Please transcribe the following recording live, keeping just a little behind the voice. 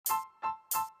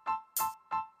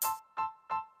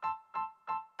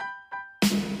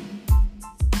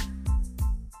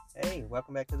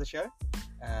welcome back to the show.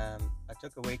 I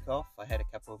took a week off. I had a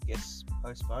couple of guests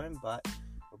postponed, but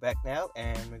we're back now,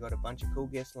 and we got a bunch of cool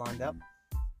guests lined up.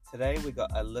 Today we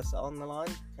got Alyssa on the line,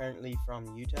 currently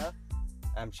from Utah.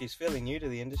 She's fairly new to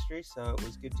the industry, so it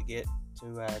was good to get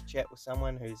to chat with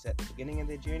someone who's at the beginning of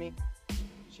their journey.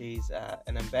 She's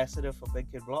an ambassador for Big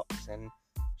Kid Blocks, and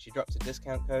she drops a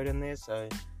discount code in there, so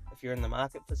if you're in the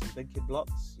market for some Big Kid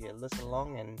Blocks, listen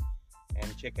along and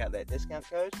check out that discount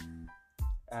code.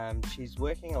 She's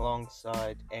working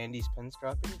alongside Andy's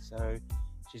pinstriping, so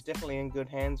she's definitely in good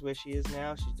hands where she is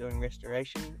now. She's doing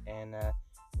restoration, and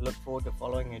we look forward to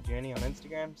following her journey on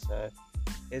Instagram. So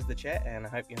here's the chat, and I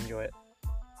hope you enjoy it.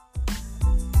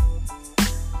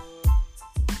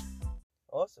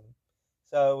 Awesome.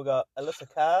 So we got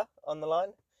Alyssa Carr on the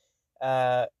line.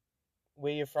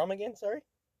 Where you from again, sorry?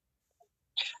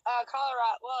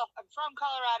 Colorado. Well, I'm from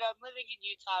Colorado. I'm living in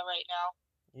Utah right now.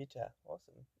 Utah,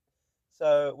 awesome.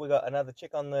 So we got another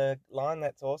chick on the line.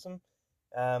 That's awesome.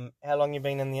 How long you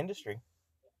been in the industry?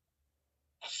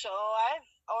 So I've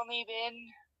only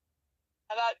been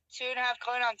about 2.5,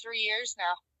 going on 3 years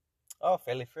now. Oh,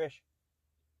 fairly fresh.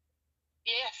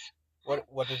 Yes.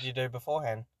 What did you do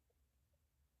beforehand?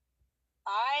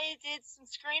 I did some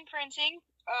screen printing.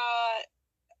 I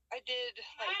did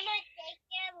like.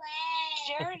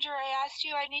 Derringer, I asked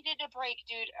you. I needed a break,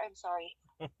 dude. I'm sorry.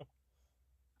 Go,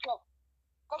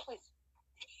 please.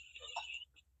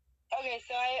 Okay,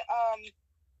 so I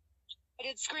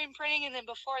did screen printing, and then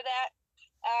before that,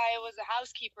 I was a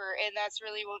housekeeper, and that's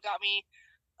really what got me.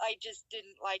 I just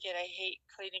didn't like it. I hate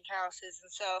cleaning houses,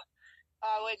 and so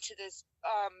I went to this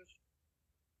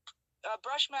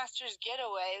Brushmaster's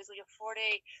Getaway. It was like a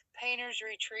 4-day painter's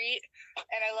retreat,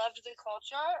 and I loved the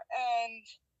culture, and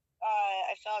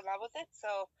I fell in love with it.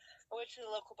 So I went to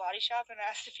the local body shop and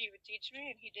asked if he would teach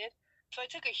me, and he did. So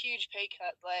I took a huge pay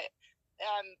cut, but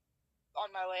I'm on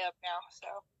my way up now. So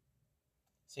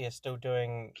you're still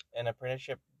doing an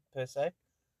apprenticeship per se?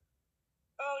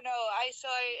 Oh no, I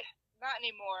not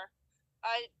anymore.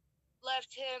 I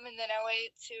left him, and then I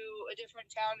went to a different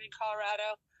town in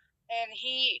Colorado, and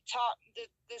he taught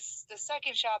the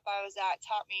second shop I was at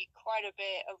taught me quite a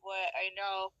bit of what I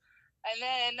know. And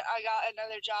then I got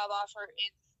another job offer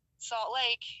in Salt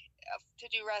Lake to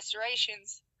do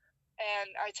restorations,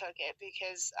 and I took it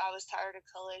because I was tired of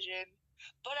collision.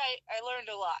 But I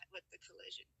learned a lot with the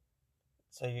collision.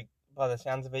 So you, by the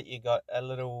sounds of it, you got a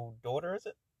little daughter, is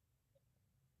it?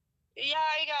 Yeah,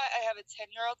 I have a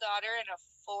 10-year-old daughter and a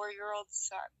 4-year-old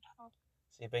son.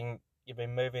 So you've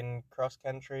been moving cross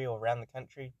country or around the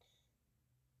country?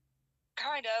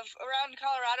 Kind of around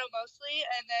Colorado mostly,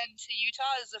 and then to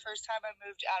Utah is the first time I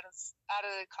moved out of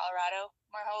Colorado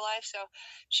my whole life. So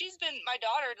my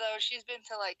daughter though, she's been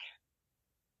to like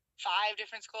 5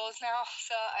 different schools now.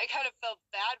 So I kind of felt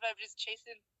bad, but I'm just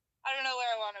chasing. I don't know where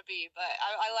I want to be, but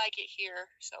I like it here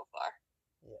so far.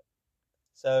 Yeah.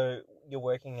 So you're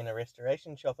working in a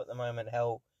restoration shop at the moment.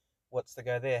 What's the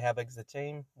go there? How big's the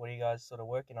team? What are you guys sort of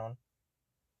working on?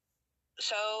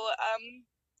 So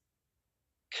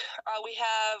we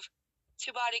have 2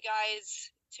 body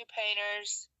guys, 2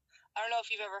 painters. I don't know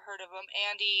if you've ever heard of him.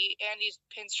 Andy's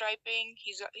pinstriping.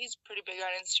 He's pretty big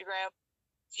on Instagram.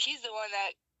 So he's the one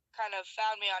that kind of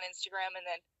found me on Instagram and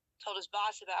then told his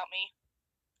boss about me.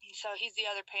 And so he's the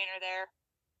other painter there.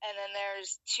 And then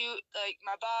there's 2, like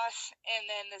my boss, and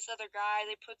then this other guy.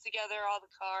 They put together all the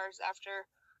cars after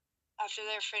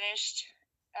they're finished.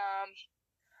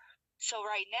 So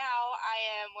right now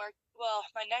I am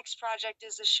my next project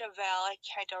is a Chevelle. I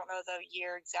don't know the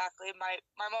year exactly.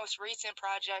 My most recent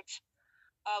project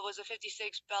was a 56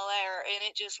 Bel Air, and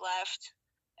it just left.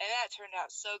 And that turned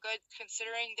out so good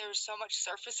considering there was so much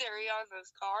surface area on those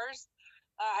cars.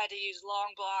 I had to use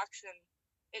long blocks, and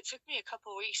it took me a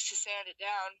couple weeks to sand it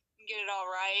down and get it all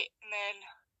right. And then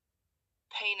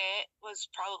paint it was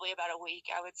probably about a week,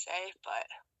 I would say. But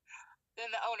then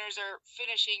the owners are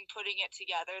finishing putting it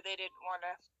together. They didn't want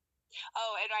to.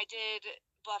 Oh, and I did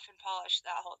buff and polish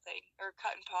that whole thing, or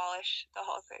cut and polish the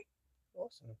whole thing.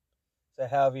 Awesome. So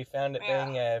how have you found it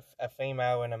being a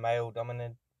female in a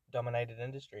male-dominated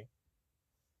industry?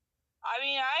 I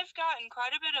mean, I've gotten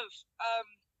quite a bit of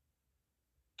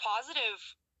positive,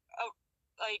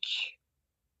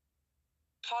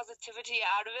 positivity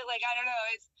out of it. Like, I don't know,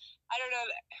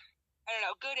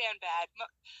 good and bad.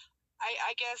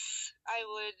 I guess I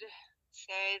would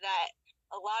say that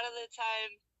a lot of the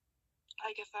time,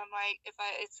 like if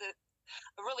it's a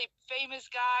really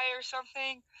famous guy or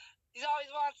something, he's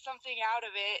always wants something out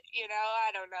of it,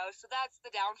 I don't know. So that's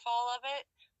the downfall of it.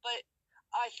 But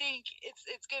I think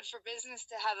it's good for business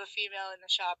to have a female in the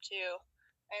shop too.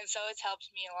 and so it's helped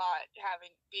me a lot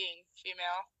being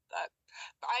female. But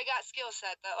I got skill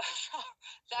set though, so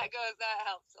Yeah. that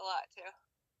helps a lot too.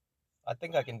 I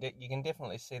think you can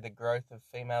definitely see the growth of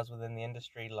females within the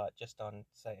industry, like just on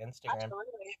say Instagram.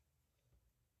 Absolutely,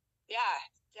 yeah,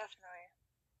 definitely.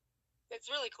 It's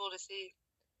really cool to see.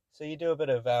 So you do a bit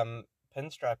of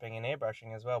pinstriping and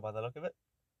airbrushing as well, by the look of it.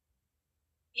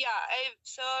 Yeah, I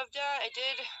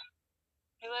did.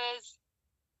 It was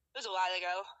a while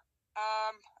ago.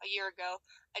 A year ago,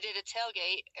 I did a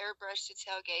tailgate, airbrushed a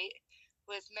tailgate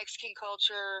with Mexican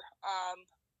culture,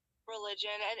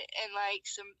 religion, and like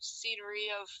some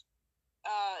scenery of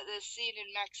the scene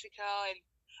in Mexico, and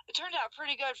it turned out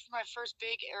pretty good for my first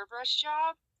big airbrush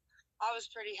job. I was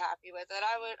pretty happy with it.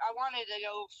 I wanted to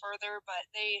go further, but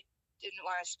they didn't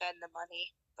want to spend the money.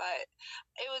 But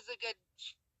it was a good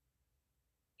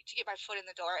to get my foot in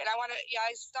the door. And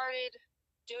I started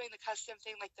doing the custom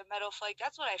thing, like the metal flake.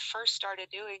 That's what I first started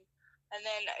doing. And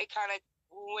then it kind of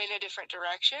went a different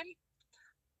direction.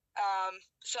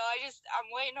 So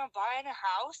I'm waiting on buying a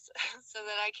house so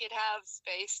that I could have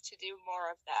space to do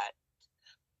more of that.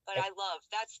 But And,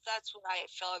 that's what I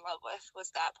fell in love with,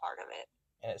 was that part of it.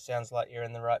 and it sounds like you're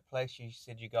in the right place. You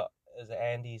said you got is it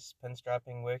Andy's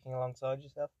pinstriping working alongside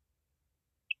yourself?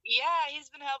 Yeah,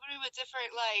 he's been helping me with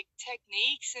different like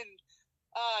techniques and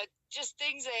just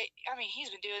things that he's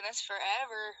been doing this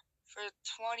forever, for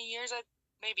 20 years,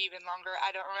 maybe even longer.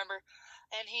 I don't remember.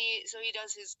 And he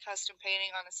does his custom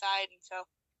painting on the side, and so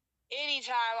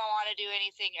anytime I want to do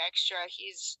anything extra,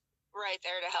 he's right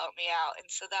there to help me out, and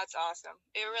so that's awesome.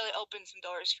 It really opened some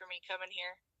doors for me coming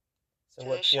here So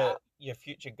to this what's shop. your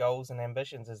future goals and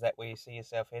ambitions? Is that where you see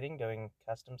yourself heading, doing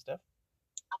custom stuff?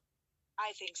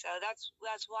 I think so. That's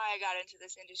why I got into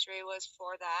this industry, was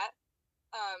for that.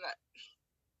 Um,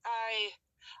 I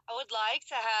I would like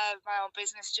to have my own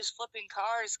business just flipping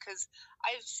cars, because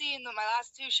I've seen my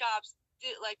last two shops,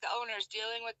 like the owners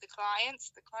dealing with the clients,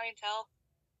 the clientele,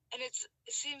 and it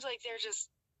seems like they're just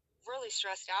really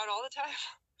stressed out all the time.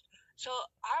 So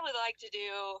I would like to do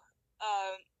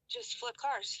just flip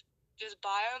cars, just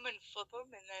buy them and flip them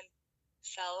and then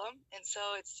sell them. And so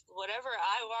it's whatever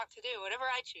I want to do, whatever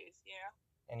I choose.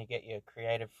 And you get your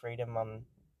creative freedom on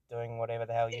doing whatever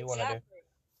the hell you want to do. Exactly.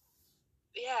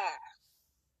 Yeah.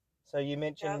 So you Yep.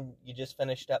 mentioned you just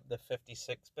finished up the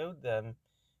 56 build. Do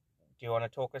you want to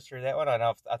talk us through that one?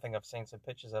 I think I've seen some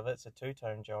pictures of it. It's a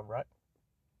two-tone job, right?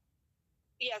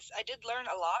 Yes, I did learn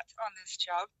a lot on this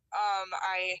job.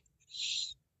 I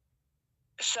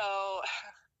so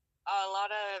a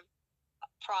lot of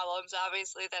problems,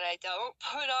 obviously, that I don't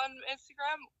put on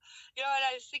Instagram. And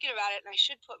I was thinking about it, and I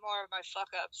should put more of my fuck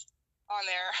ups on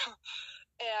there.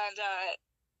 And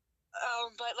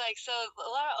but like, so a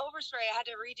lot of overspray. I had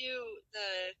to redo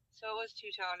so it was two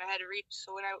tone. I had to read.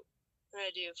 So what did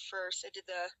I do first? I did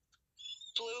the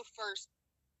blue first,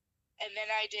 and then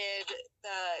I did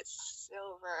the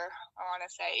silver. I want to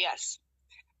say yes.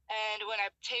 And when I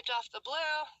taped off the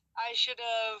blue, I should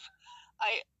have.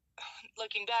 I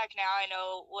looking back now, I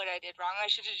know what I did wrong. I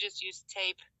should have just used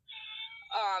tape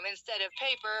instead of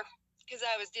paper, because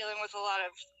I was dealing with a lot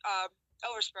of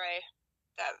overspray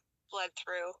that bled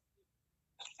through.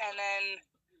 And then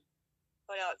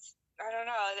what else? I don't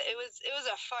know. It was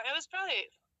probably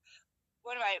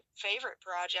one of my favorite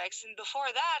projects. And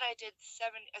before that, I did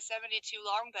a 72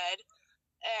 long bed,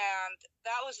 and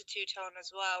that was a two-tone as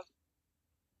well.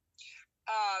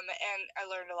 And I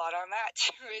learned a lot on that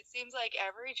too. It seems like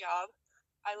every job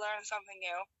I learn something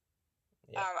new.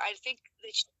 Yeah. I think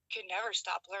that you can never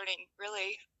stop learning,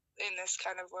 really, in this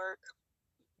kind of work.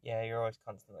 Yeah, you're always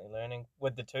constantly learning.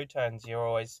 With the two tones,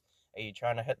 are you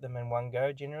trying to hit them in one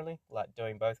go generally, like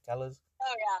doing both colors?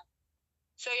 Oh yeah.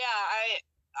 So yeah,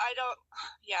 I don't.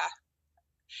 Yeah.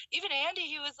 Even Andy,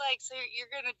 he was like, "So you're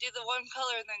gonna do the one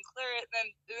color and then clear it,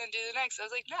 and then do the next." I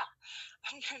was like, "Nah,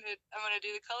 I'm gonna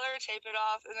do the color, tape it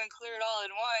off, and then clear it all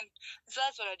in one." So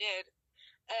that's what I did,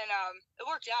 and it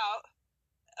worked out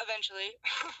eventually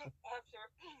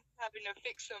after having to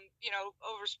fix some,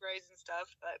 oversprays and stuff.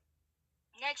 But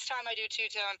next time I do two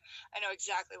tone, I know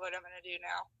exactly what I'm gonna do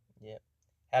now. Yeah.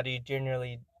 How do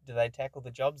they tackle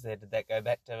the jobs there? Did that go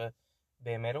back to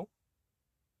bare metal?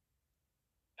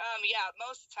 Yeah,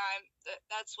 most of the time.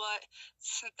 That's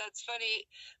funny,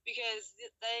 because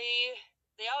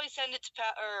they always send it to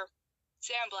or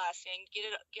sandblasting, get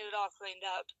it all cleaned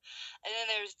up, and then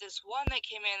there's this one that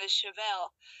came in, this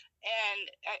Chevelle, and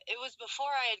it was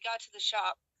before I had got to the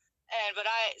shop,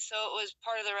 so it was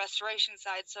part of the restoration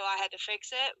side, so I had to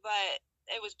fix it, but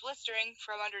it was blistering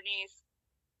from underneath,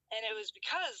 and it was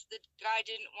because the guy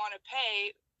didn't want to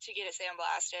pay to get it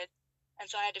sandblasted, and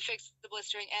so I had to fix the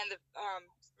blistering and the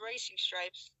racing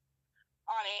stripes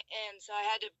on it, and so I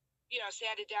had to,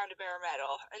 sand it down to bare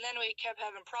metal. And then we kept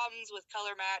having problems with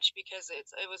color match because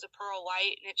it was a pearl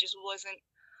white and it just wasn't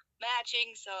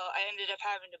matching, so I ended up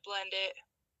having to blend it.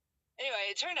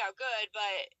 Anyway, it turned out good,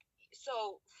 but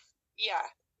so yeah,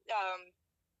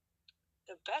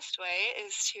 the best way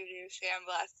is to do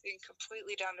sandblasting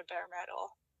completely down to bare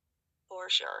metal, for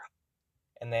sure.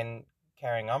 And then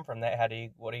carrying on from that,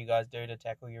 what do you guys do to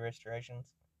tackle your restorations?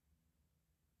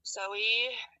 So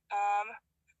he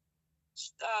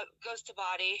goes to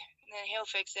body, and then he'll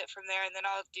fix it from there, and then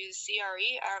I'll do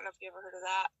CRE. I don't know if you ever heard of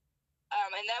that.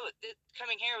 And that was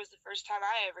coming here was the first time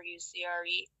I ever used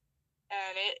CRE,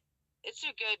 and it's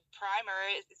a good primer.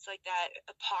 It's like that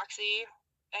epoxy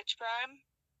etch prime,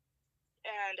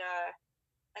 and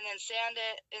then sand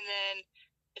it, and then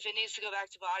if it needs to go back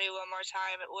to body one more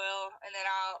time, it will, and then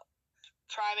I'll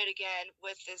prime it again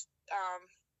with this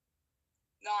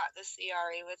not the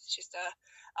CRE, with just a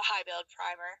high build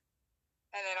primer,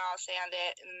 and then I'll sand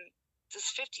it. And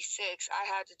this 56 I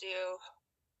had to do,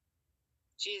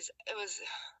 it was,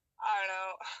 I don't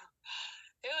know,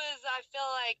 I feel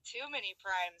like too many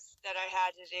primes that I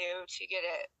had to do to get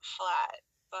it flat.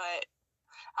 But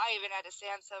I even had to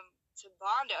sand some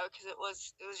Bondo because it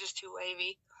was just too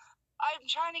wavy. I'm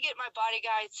trying to get my body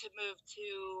guy to move to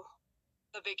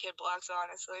the big kid blocks,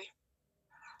 honestly.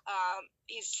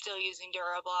 He's still using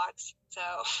Dura blocks, so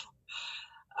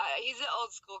he's an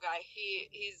old school guy.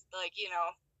 He's like,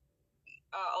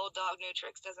 old dog, new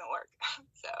tricks doesn't work.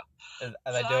 So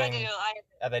are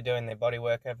they doing their body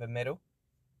work over metal?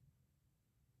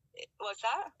 What's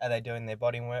that? Are they doing their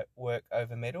body work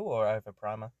over metal or over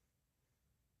primer?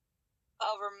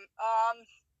 Over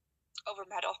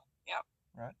metal. Yeah.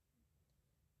 Right.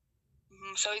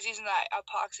 So he's using that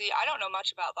epoxy. I don't know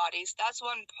much about bodies. That's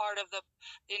one part of the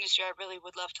industry I really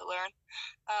would love to learn.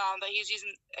 But he's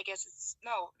using, I guess it's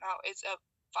it's a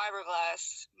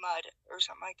fiberglass mud or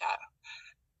something like that,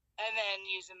 and then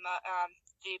using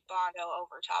the Bondo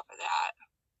over top of that.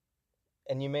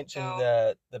 And you mentioned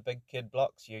the big kid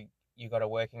blocks. You got a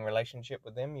working relationship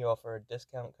with them. You offer a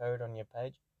discount code on your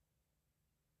page.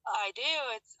 I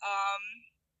do. It's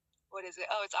what is it?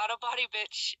 Oh, it's Auto Body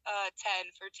Bitch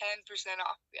 10 for 10%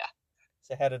 off. Yeah.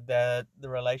 So how did the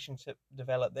relationship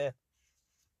develop there?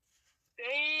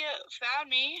 They found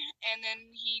me, and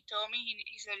then he told me,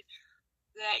 he said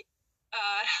that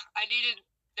I needed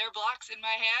their blocks in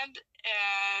my hand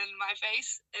and my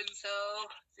face, and so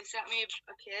they sent me a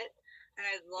kit, and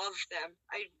I love them.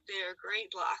 They're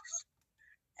great blocks,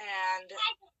 and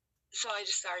so I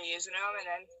just started using them,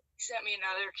 and then he sent me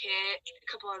another kit, a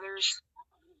couple others.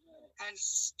 And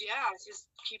yeah, just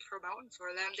keep promoting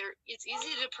for them. It's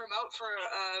easy to promote for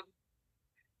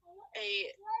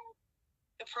a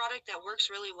product that works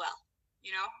really well,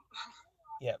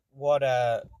 Yeah.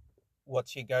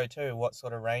 What's your go-to? What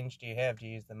sort of range do you have? Do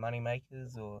you use the money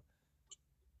makers or?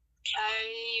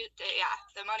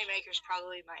 The money maker's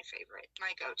probably my favorite,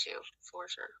 my go-to for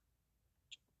sure.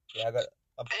 Yeah,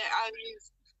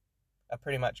 I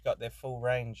pretty much got their full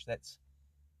range. It's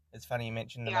funny you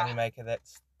mentioned the money maker.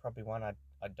 That's probably one I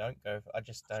don't go for. I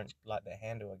just don't like the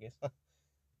handle, I guess. Oh,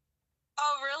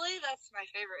 really? That's my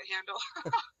favorite handle.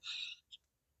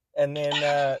 And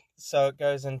then, so it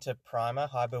goes into primer,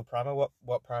 high build primer.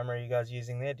 What primer are you guys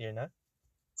using there? Do you know?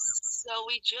 So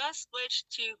we just switched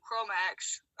to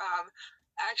Chromax.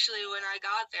 Actually, when I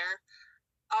got there,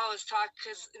 I was talking,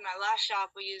 because in my last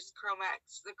shop we used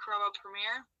Chromax, the Chroma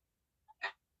Premier,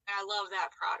 and I love that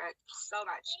product so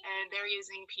much. And they're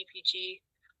using PPG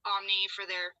Omni for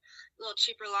their little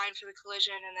cheaper line for the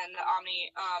collision, and then the Omni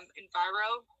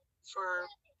Enviro for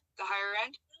the higher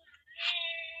end.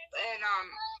 And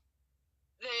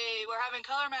they were having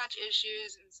color match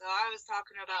issues, and so I was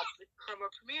talking about the Chroma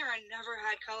Premier and never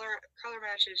had color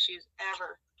match issues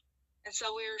ever. And so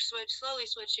we were slowly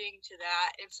switching to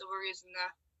that, and so we're using the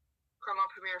Chroma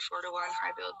Premier 4:1 high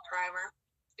build primer.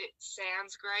 It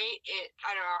sands great.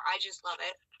 I don't know, I just love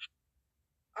it.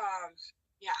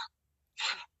 Yeah.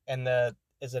 And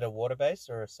is it a water base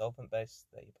or a solvent base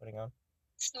that you're putting on?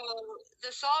 So the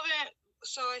solvent,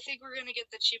 so I think we're gonna get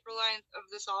the cheaper line of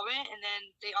the solvent, and then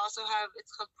they also have,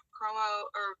 it's called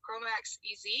Chromax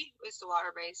EZ is the water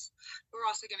base. We're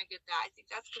also gonna get that. I think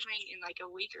that's coming in like a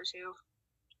week or two.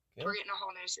 Good. We're getting a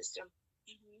whole new system.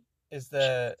 Mm-hmm. Is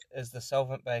the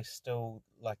solvent base still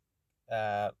like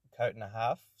coat and a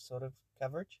half sort of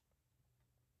coverage?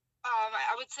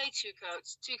 I would say 2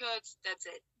 coats. 2 coats, that's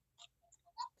it.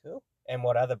 Cool. And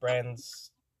what other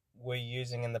brands were you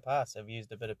using in the past? Have you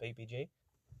used a bit of PPG?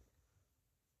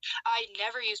 I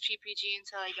never used PPG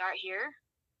until I got here.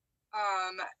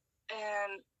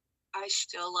 And I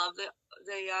still love the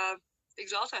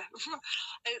Exalta.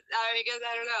 I guess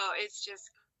I don't know. It's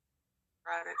just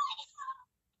product.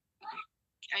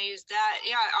 I use that.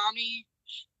 Yeah, Omni,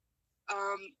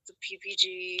 the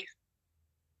PPG,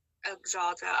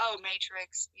 Exalta. Oh,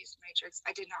 Matrix. Use Matrix.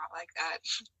 I did not like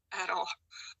that at all.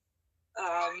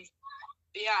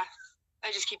 Yeah,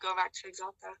 I just keep going back to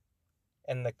Exalta.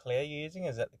 And the clear you're using,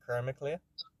 is that the Chroma Clear?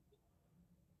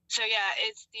 So yeah,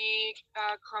 it's the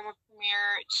Chroma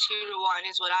Premier 2:1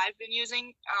 is what I've been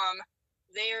using.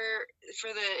 They're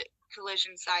for the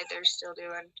collision side. They're still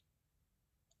doing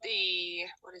the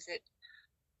what is it?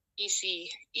 EC.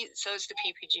 So it's the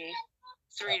PPG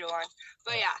 3:1.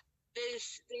 But yeah,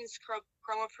 this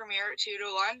Chroma Premier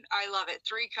 2:1. I love it.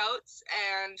 3 coats,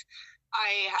 and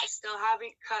I still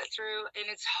haven't cut through, and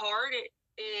it's hard.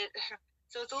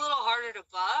 So it's a little harder to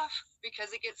buff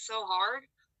because it gets so hard.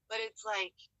 But it's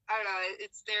like, I don't know,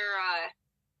 it's their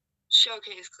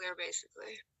showcase clear,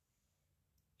 basically.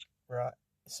 Right.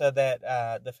 So that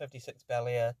the 56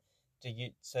 Balia,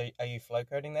 are you flow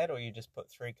coating that, or you just put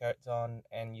 3 coats on,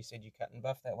 and you said you cut and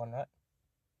buff that one, right?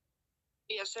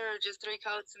 Yes, sir. Just 3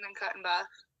 coats and then cut and buff.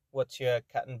 What's your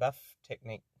cut and buff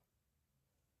technique?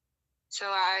 So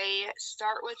I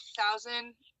start with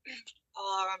 1,000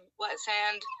 wet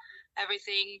sand,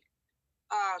 everything,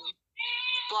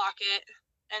 block it,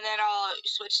 and then I'll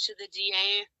switch to the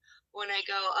DA when I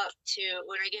go up to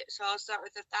so I'll start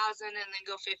with 1,000 and then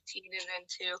go 15 and then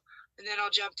 2, and then I'll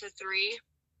jump to 3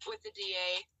 with the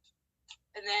DA,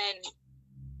 and then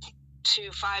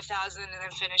to 5,000 and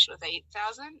then finish with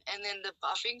 8,000. And then the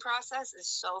buffing process is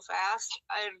so fast.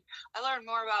 I learned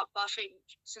more about buffing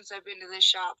since I've been to this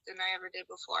shop than I ever did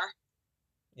before.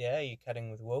 Yeah, are you cutting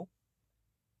with wool?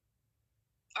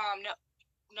 No,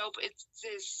 nope. It's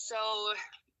so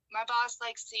my boss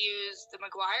likes to use the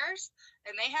Meguiar's,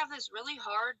 and they have this really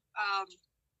hard.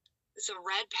 It's a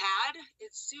red pad.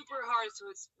 It's super hard,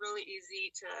 so it's really easy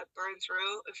to burn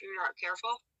through if you're not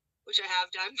careful, which I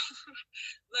have done.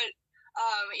 But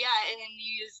yeah, and then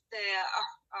you use the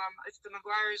it's the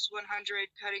Meguiar's 100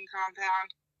 cutting compound,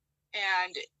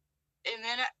 and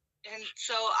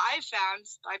so I found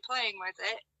by playing with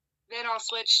it, then I'll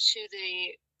switch to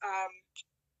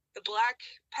the black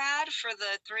pad for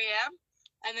the 3M,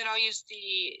 and then I'll use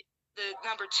the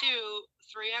number 2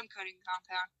 3M cutting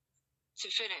compound to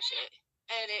finish it,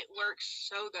 and it works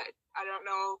so good. I don't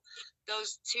know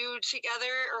those two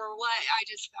together or what. I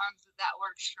just found that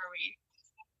works for me.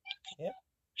 Yep.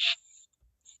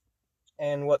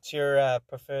 And what's your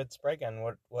preferred spray gun?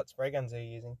 What spray guns are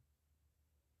you using?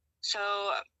 So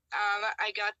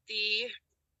I got the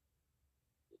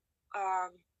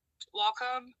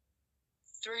Wacom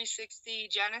 360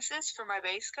 Genesis for my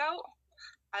base coat.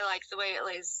 I like the way it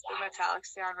lays the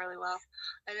metallics down really well.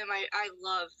 And then I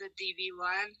love the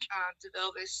DV1,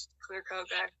 DeVilbiss clear coat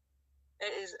gun.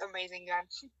 It is an amazing gun.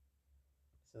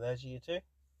 So those are you two?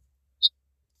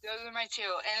 Those are my 2.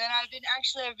 And then I've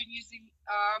been using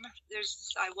there's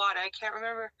this Iwata, I can't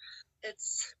remember.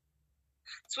 It's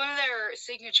one of their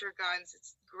signature guns.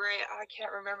 It's great. I can't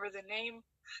remember the name,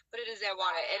 but it is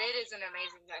Iwata, and it is an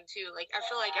amazing gun too. Like, I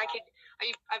feel like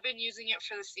I've been using it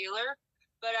for the sealer,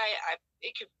 but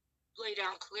it could lay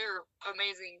down clear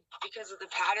amazing because of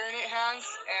the pattern it has,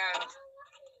 and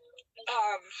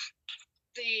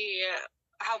the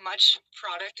how much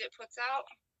product it puts out.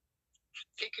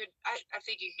 I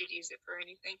think you could use it for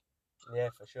anything. Yeah,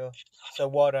 for sure. So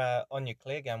what on your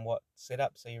clear gun, what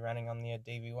setups are you running on the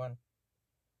DV1?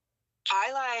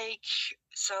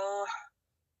 So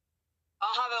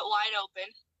I'll have it wide open,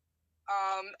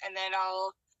 and then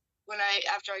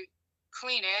after I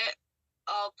clean it,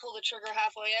 I'll pull the trigger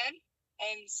halfway in,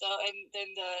 and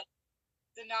then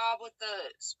the knob with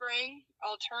the spring,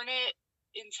 I'll turn it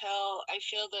until I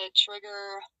feel the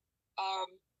trigger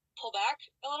pull back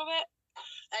a little bit,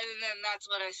 and then that's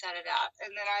what I set it at.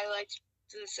 And then I like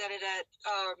to set it at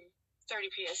 30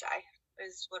 psi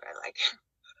is what I like.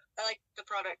 I like the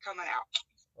product coming out.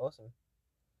 Awesome.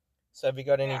 So have you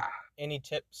got any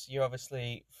tips? You're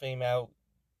obviously female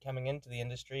coming into the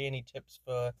industry. Any tips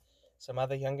for some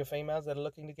other younger females that are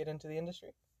looking to get into the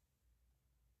industry?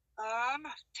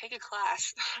 Take a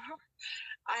class.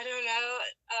 I don't know.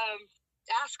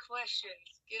 Ask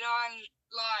questions. Get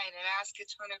online and ask a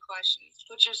ton of questions.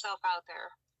 Put yourself out there.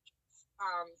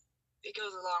 It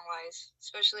goes a long ways,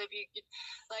 especially if you get,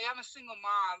 like, I'm a single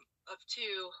mom of 2,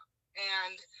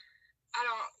 and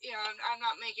I'm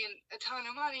not making a ton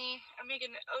of money. I'm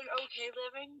making an okay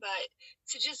living, but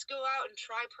to just go out and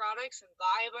try products and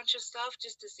buy a bunch of stuff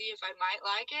just to see if I might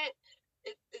like it,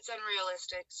 it's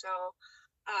unrealistic. So,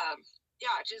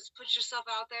 yeah, just put yourself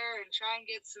out there and try and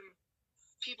get some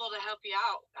people to help you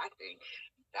out. I think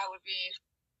that would be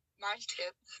my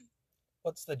tip.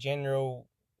 What's the general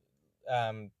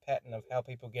pattern of how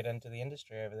people get into the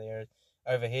industry over there?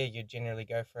 Over here, you generally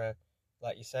go for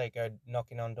like you say, go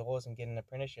knocking on doors and get an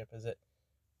apprenticeship.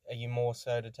 Are you more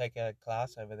so to take a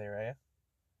class over there, are you?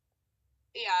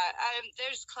 Yeah,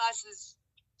 there's classes,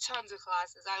 tons of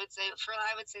classes. I would say $500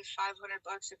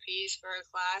 a piece for a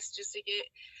class just to get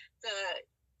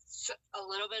a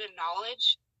little bit of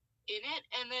knowledge in it,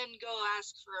 and then go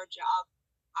ask for a job.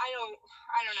 I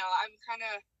don't know. I'm kind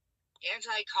of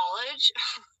anti-college.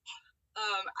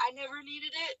 I never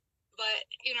needed it, but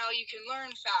you can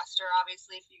learn faster,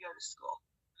 obviously, if you go to school.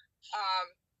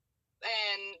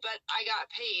 But I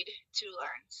got paid to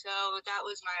learn, so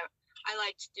I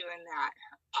liked doing that.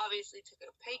 Obviously, took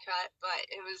a pay cut, but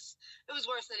it was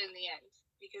worth it in the end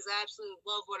because I absolutely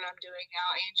love what I'm doing now.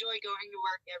 I enjoy going to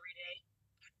work every day,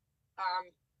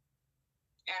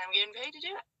 and I'm getting paid to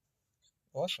do it.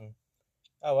 Awesome.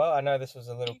 Oh well, I know this was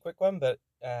a little quick one, but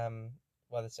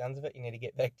by the sounds of it, you need to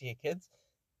get back to your kids.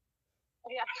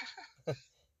 Yeah.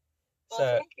 So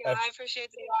well, thank you. I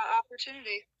appreciate the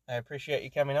opportunity. I appreciate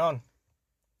you coming on.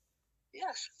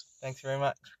 Yes. Thanks very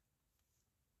much.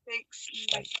 Thanks.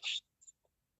 Bye.